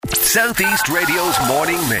Southeast Radio's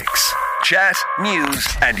morning mix. Chat, news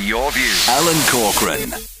and your views. Alan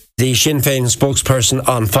Corcoran. The Sinn Féin spokesperson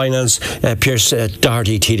on finance, Pearse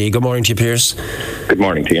Doherty, TD. Good morning to you, Pearse. Good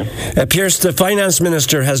morning to you. Pearse, the finance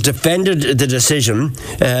minister has defended the decision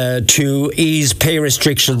to ease pay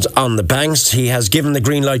restrictions on the banks. He has given the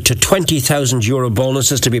green light to €20,000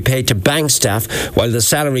 bonuses to be paid to bank staff while the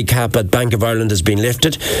salary cap at Bank of Ireland has been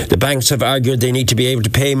lifted. The banks have argued they need to be able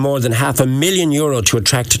to pay more than €500,000 to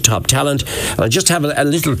attract top talent. And I just have a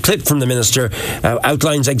little clip from the minister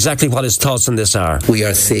outlines exactly what his thoughts on this are. We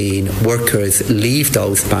are seeing workers leave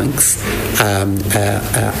those banks,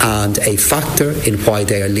 and a factor in why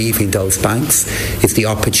they are leaving those banks is the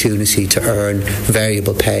opportunity to earn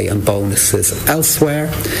variable pay and bonuses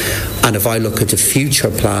elsewhere. And if I look at the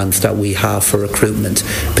future plans that we have for recruitment,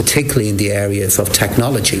 particularly in the areas of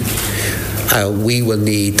technology, we will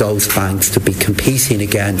need those banks to be competing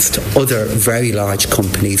against other very large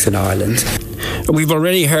companies in Ireland. We've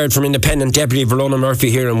already heard from Independent Deputy Verona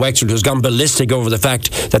Murphy here in Wexford, who's gone ballistic over the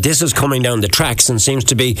fact that this is coming down the tracks and seems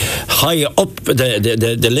to be high up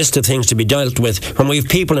the list of things to be dealt with, when we have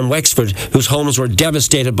people in Wexford whose homes were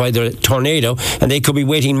devastated by the tornado and they could be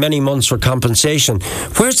waiting many months for compensation.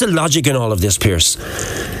 Where's the logic in all of this, Pearse?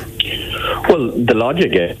 Well, the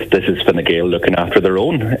logic is this is Fine Gael looking after their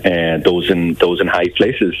own, those in high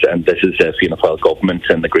places, and this is Fianna Fáil government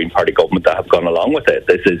and the Green Party government that have gone along with it.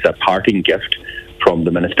 This is a parting gift from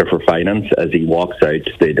the Minister for Finance as he walks out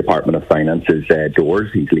the Department of Finance's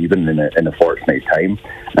doors. He's leaving in a fortnight's time,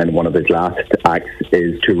 and one of his last acts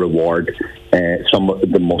is to reward some of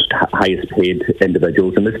the most highest paid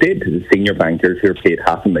individuals in the state, the senior bankers who are paid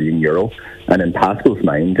 €500,000. And in Pascal's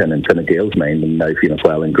mind, and in Fine Gael's mind, and now Fianna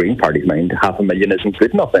Fáil and Green Party's mind, €500,000 isn't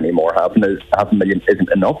good enough anymore. €500,000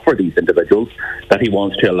 isn't enough for these individuals, that he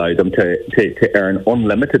wants to allow them to earn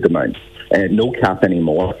unlimited amounts, no cap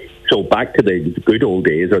anymore. So back to the good old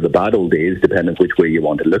days or the bad old days, depending which way you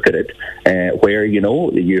want to look at it, where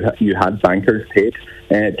you had bankers paid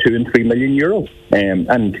 €2 and €3 million,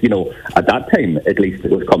 and at that time at least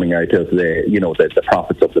it was coming out of the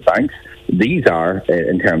profits of the banks. These are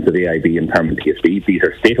in terms of AIB and Permanent TSB, these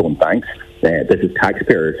are state-owned banks. This is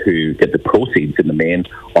taxpayers who get the proceeds in the main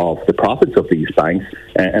of the profits of these banks,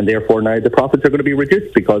 and therefore now the profits are going to be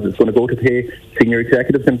reduced because it's going to go to pay senior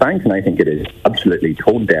executives in banks. And I think it is absolutely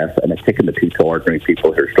tone deaf and a kick in the teeth to ordinary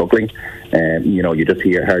people who are struggling. You just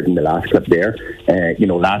heard in the last clip there,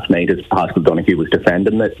 last night as Pascal Donoghue was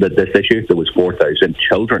defending this issue, there was 4,000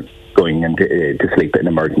 children going into to sleep in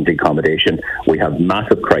emergency accommodation. We have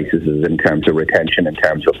massive crises in terms of retention, in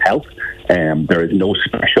terms of health. There is no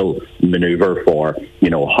special manoeuvre for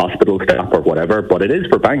hospital staff or whatever, but it is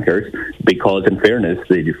for bankers, because in fairness,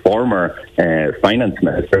 the former finance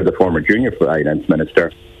minister, the former junior finance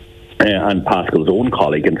minister, and Pascal's own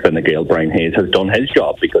colleague in Fine Gael, Brian Hayes, has done his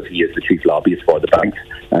job because he is the chief lobbyist for the banks,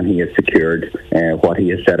 and he has secured what he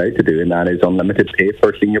has set out to do, and that is unlimited pay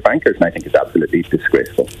for senior bankers, and I think it's absolutely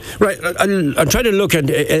disgraceful. Right, I'm trying to look at,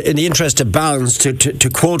 in the interest of balance, to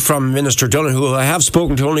quote from Minister Donoghue, who I have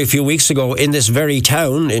spoken to only a few weeks ago in this very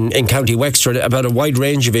town in County Wexford about a wide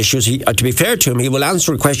range of issues. To be fair to him, he will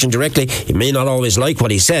answer a question directly. He may not always like what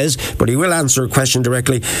he says, but he will answer a question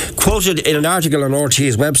directly. Quoted in an article on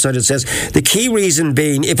RT's website, it says, the key reason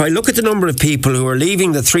being, if I look at the number of people who are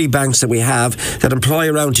leaving the three banks that we have that employ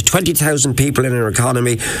around 20,000 people in our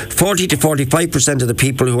economy, 40 to 45% of the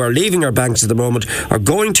people who are leaving our banks at the moment are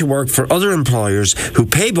going to work for other employers who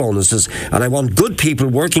pay bonuses, and I want good people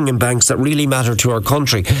working in banks that really matter to our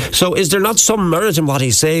country. So is there not some merit in what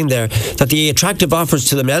he's saying there, that the attractive offers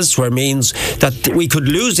to them elsewhere means that we could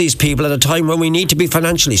lose these people at a time when we need to be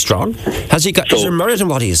financially strong? Is there merit in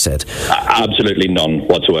what he has said? Absolutely none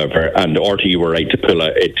whatsoever. And RT, you were right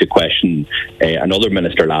to question another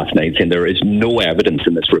minister last night, saying there is no evidence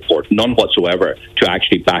in this report, none whatsoever, to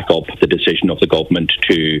actually back up the decision of the government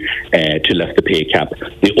to lift the pay cap.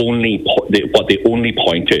 What they only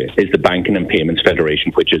point to is the Banking and Payments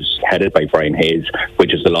Federation, which is headed by Brian Hayes,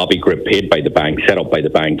 which is the lobby group paid by the bank, set up by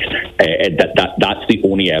the banks. That's the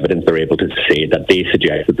only evidence they're able to say that they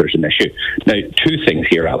suggest that there's an issue. Now, two things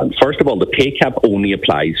here, Alan. First of all, the pay cap only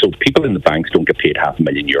applies, so people in the banks don't get paid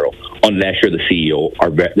 €500,000 unless you're the CEO or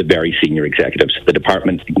the very senior executives. The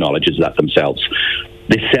department acknowledges that themselves.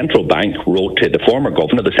 The central bank wrote to the former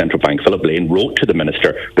governor of the central bank, Philip Lane, wrote to the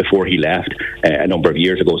minister before he left a number of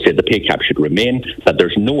years ago, said the pay cap should remain, that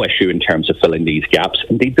there's no issue in terms of filling these gaps.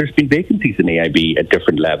 Indeed, there's been vacancies in AIB at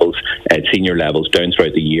different levels, at senior levels, down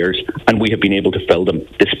throughout the years, and we have been able to fill them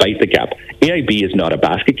despite the gap. AIB is not a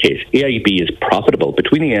basket case. AIB is profitable.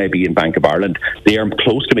 Between AIB and Bank of Ireland, they are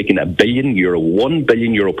close to making €1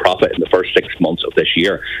 billion profit in the first 6 months of this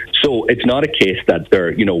year. So So it's not a case that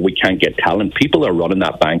we can't get talent. People are running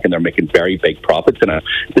that bank and they're making very big profits. And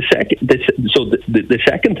the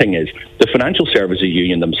second thing is the Financial Services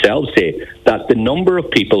Union themselves say that the number of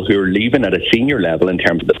people who are leaving at a senior level in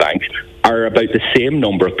terms of the banks are about the same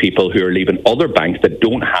number of people who are leaving other banks that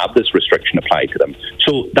don't have this restriction applied to them.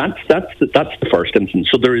 So that's the first instance.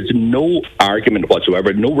 So there is no argument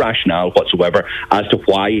whatsoever, no rationale whatsoever as to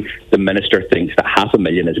why the minister thinks that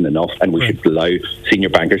 $500,000 isn't enough and we should allow senior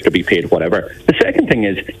bankers to be paid whatever. The second thing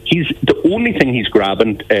is the only thing he's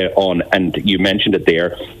grabbing on, and you mentioned it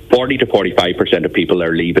there, 40 to 45% of people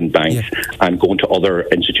are leaving banks and going to other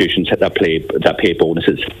institutions that pay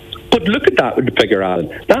bonuses. But look at that figure, Alan.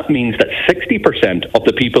 That means that 60% of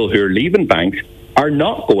the people who are leaving banks are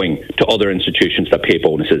not going to other institutions that pay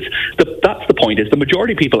bonuses. That's the point, is the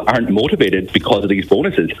majority of people aren't motivated because of these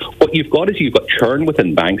bonuses. What you've got churn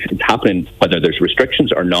within banks. It's happening whether there's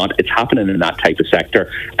restrictions or not. It's happening in that type of sector,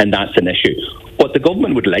 and that's an issue. What the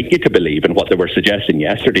government would like you to believe, and what they were suggesting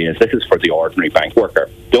yesterday, is this is for the ordinary bank worker.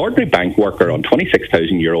 The ordinary bank worker on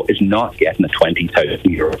 €26,000 is not getting a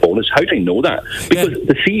 €20,000 bonus. How do I know that? Because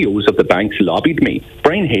the CEOs of the banks lobbied me.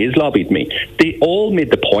 Brian Hayes lobbied me. They all made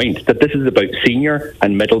the point that this is about senior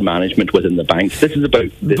and middle management within the banks. This is about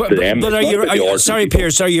them. But sorry,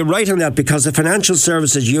 Pierce, are you right on that? Because the Financial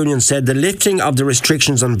Services Union said the lifting of the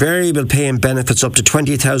restrictions on variable pay and benefits up to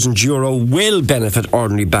 €20,000 will benefit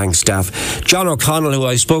ordinary bank staff. John O'Connell, who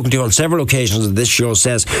I've spoken to on several occasions on this show,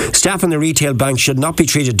 says staff in the retail bank should not be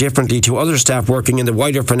treated differently to other staff working in the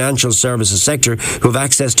wider financial services sector who have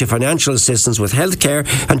access to financial assistance with healthcare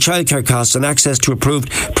and childcare costs and access to approved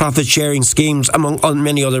profit-sharing schemes, among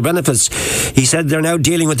many other benefits. He said they're now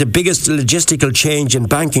dealing with the biggest logistical change in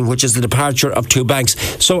banking, which is the departure of two banks.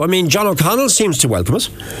 So, John O'Connell seems to welcome it.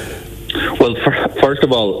 Well, first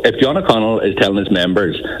of all, if John O'Connell is telling his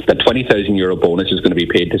members that €20,000 bonus is going to be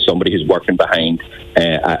paid to somebody who's working behind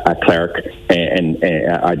a clerk in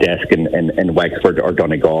a desk in Wexford or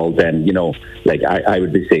Donegal, then I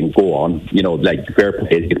would be saying, go on. Fair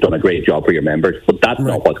play, you've done a great job for your members, but that's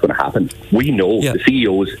not what's going to happen. We know the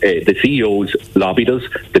CEOs lobbied us,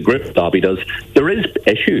 the group lobbied us. There is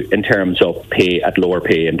issue in terms of pay at lower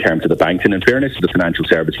pay in terms of the banks, and in fairness to the Financial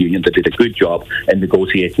Service Union, they did a good job in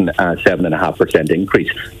negotiating 7.5% increase.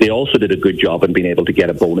 They also did a good job in being able to get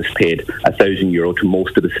a bonus paid €1,000 to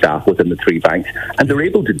most of the staff within the three banks, and they're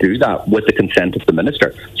able to do that with the consent of the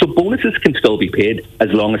minister. So bonuses can still be paid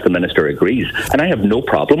as long as the minister agrees, and I have no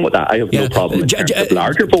problem with that. I have no problem in terms of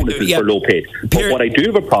larger bonuses for low paid. But what I do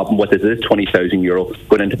have a problem with is this €20,000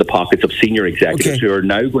 going into the pockets of senior executives who are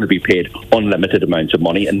now going to be paid unlimited amounts of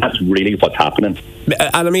money, and that's really what's happening.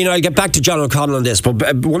 And I'll get back to John O'Connell on this, but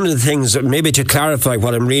one of the things, maybe to clarify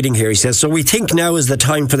what I'm reading here, he says, so we think now is the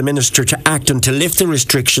time for the minister to act and to lift the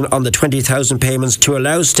restriction on the 20,000 payments to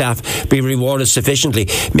allow staff be rewarded sufficiently.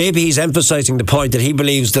 Maybe he's emphasising the point that he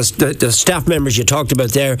believes the staff members you talked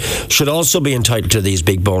about there should also be entitled to these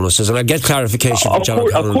big bonuses, and I'll get clarification from John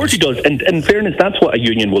O'Connell. Of course he does, and in fairness, that's what a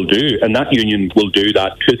union will do, and that union will do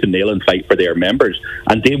that tooth and nail and fight for their members,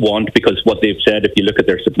 and they want, because what they've said, if you look at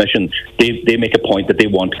their submission, they make a point that they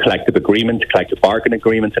want collective agreements, collective bargaining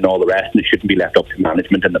agreements and all the rest, and it shouldn't be left up to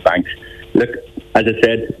management and the banks. Look, as I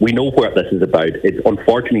said, we know what this is about. It's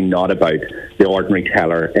unfortunately not about the ordinary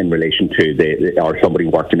teller in relation to or somebody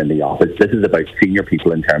working in the office. This is about senior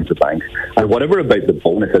people in terms of banks. And whatever about the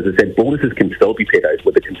bonus, as I said, bonuses can still be paid out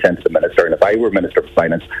with the consent of the minister. And if I were Minister for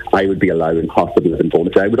Finance, I would be allowing cost of living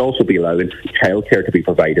bonuses. I would also be allowing childcare to be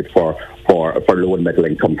provided for low and middle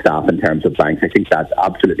income staff in terms of banks. I think that's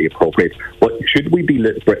absolutely appropriate. But should we be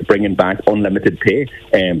bringing back unlimited pay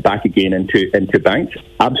back again into banks?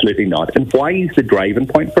 Absolutely not. And why is the driving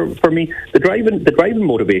point for me? The driving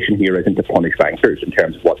motivation here isn't to punish bankers in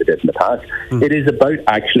terms of what they did in the past. It is about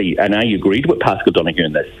actually, and I agreed with Pascal Donoghue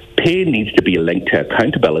on this, pay needs to be linked to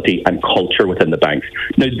accountability and culture within the banks.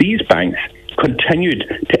 Now, these banks continued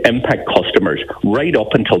to impact customers right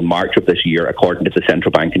up until March of this year, according to the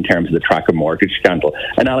central bank, in terms of the tracker mortgage scandal.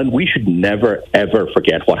 And Alan, we should never, ever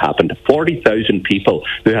forget what happened. 40,000 people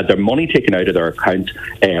who had their money taken out of their accounts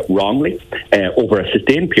wrongly over a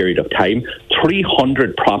sustained period of time,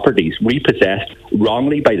 300 properties repossessed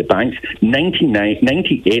wrongly by the banks,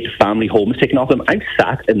 98 family homes taken off them. I've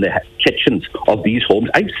sat in the kitchens of these homes.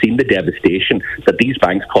 I've seen the devastation that these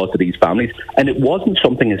banks caused to these families, and it wasn't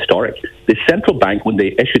something historic. The central bank, when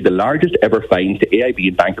they issued the largest ever fines to AIB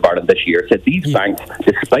and Bank of Ireland this year, said these banks,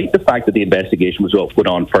 despite the fact that the investigation was going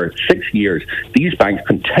on for 6 years, these banks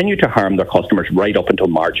continue to harm their customers right up until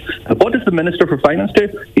March. And what does the Minister for Finance do?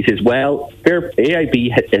 He says, well,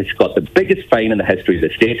 AIB has got the biggest fine in the history of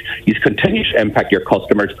the state. He's continued to impact protect your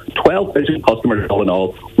customers. 12,000 customers all in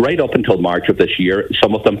all, right up until March of this year,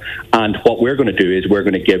 some of them. And what we're going to do is we're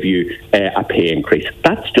going to give you a pay increase.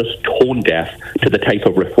 That's just tone deaf to the type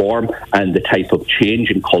of reform and the type of change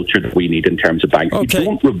in culture that we need in terms of banks. Okay. We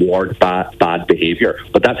don't reward bad behaviour,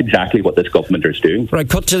 but that's exactly what this government is doing. Right,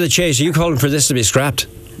 cut to the chase. Are you calling for this to be scrapped?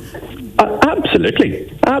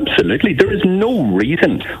 Absolutely. There is no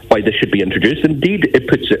reason why this should be introduced. Indeed, it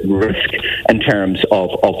puts at risk in terms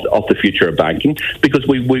of the future of banking, because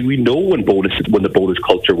we know when the bonus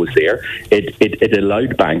culture was there, it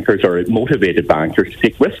allowed bankers, or it motivated bankers to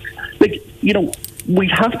take risks. We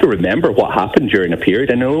have to remember what happened during a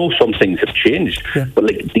period, and I know some things have changed, but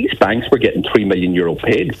these banks were getting €3 million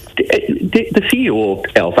paid. The CEO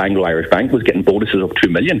of Anglo-Irish Bank was getting bonuses of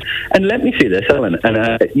 $2 million. And let me say this, Ellen,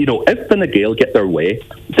 if Fine Gael get their way,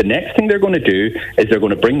 the next thing they're going to do is they're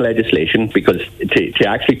going to bring legislation, because to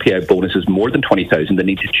actually pay out bonuses more than 20,000, they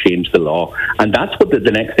need to change the law. And that's what the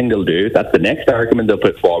next thing they'll do. That's the next argument they'll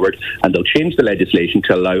put forward, and they'll change the legislation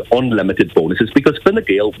to allow unlimited bonuses, because Fine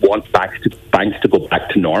Gael want banks to go back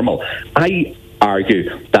to normal. I argue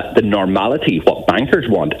that the normality, what bankers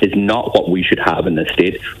want, is not what we should have in this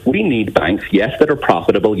state. We need banks, yes, that are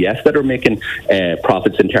profitable, yes, that are making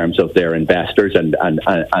profits in terms of their investors and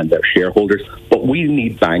their shareholders, but we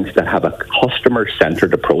need banks that have a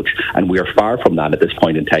customer-centred approach, and we are far from that at this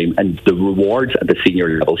point in time, and the rewards at the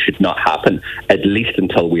senior level should not happen, at least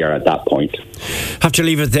until we are at that point. Have to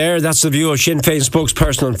leave it there. That's the view of Sinn Féin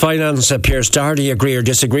spokesperson on finance, Pierce Doherty. Agree or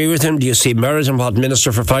disagree with him? Do you see merit in what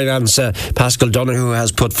Minister for Finance, Paschal Donoghue,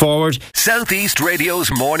 has put forward? Southeast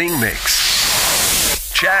Radio's morning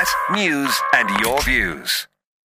mix. Chat, news and your views.